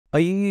Are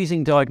you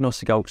using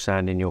diagnostic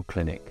ultrasound in your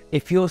clinic?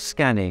 If you're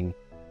scanning,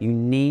 you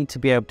need to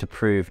be able to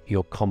prove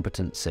your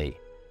competency.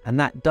 And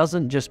that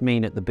doesn't just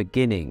mean at the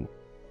beginning,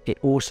 it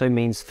also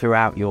means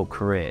throughout your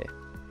career.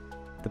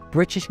 The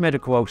British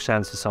Medical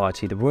Ultrasound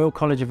Society, the Royal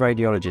College of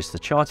Radiologists, the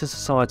Chartered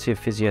Society of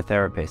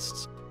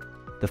Physiotherapists,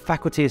 the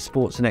Faculty of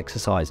Sports and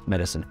Exercise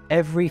Medicine,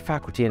 every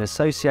faculty and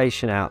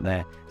association out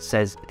there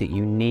says that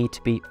you need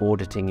to be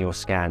auditing your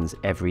scans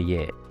every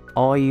year.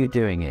 Are you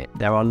doing it?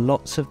 There are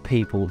lots of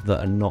people that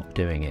are not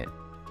doing it.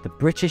 The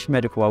British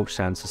Medical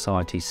Ultrasound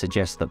Society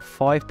suggests that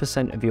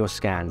 5% of your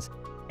scans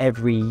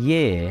every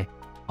year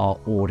are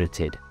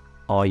audited.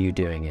 Are you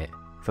doing it?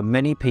 For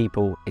many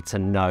people, it's a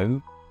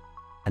no,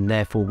 and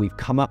therefore we've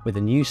come up with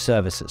a new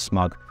service at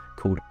SMUG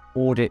called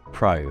Audit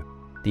Pro.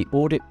 The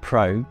Audit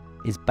Pro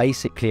is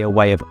basically a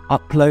way of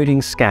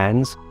uploading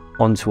scans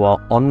onto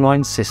our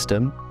online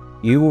system.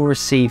 You will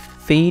receive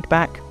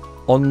feedback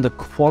on the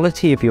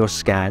quality of your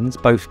scans,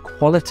 both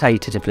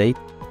qualitatively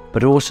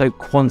but also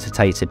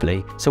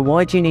quantitatively. So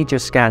why do you need your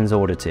scans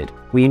audited?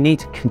 Well, you need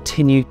to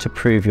continue to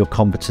prove your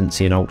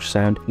competency in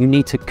ultrasound. You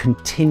need to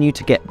continue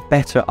to get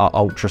better at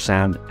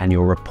ultrasound and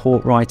your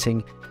report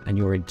writing and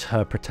your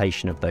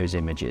interpretation of those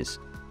images.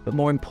 But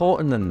more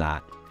important than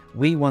that,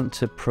 we want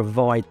to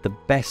provide the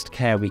best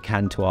care we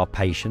can to our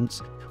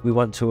patients. We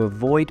want to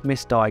avoid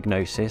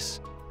misdiagnosis,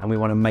 and we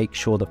want to make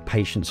sure that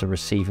patients are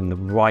receiving the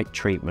right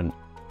treatment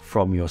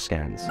from your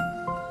scans.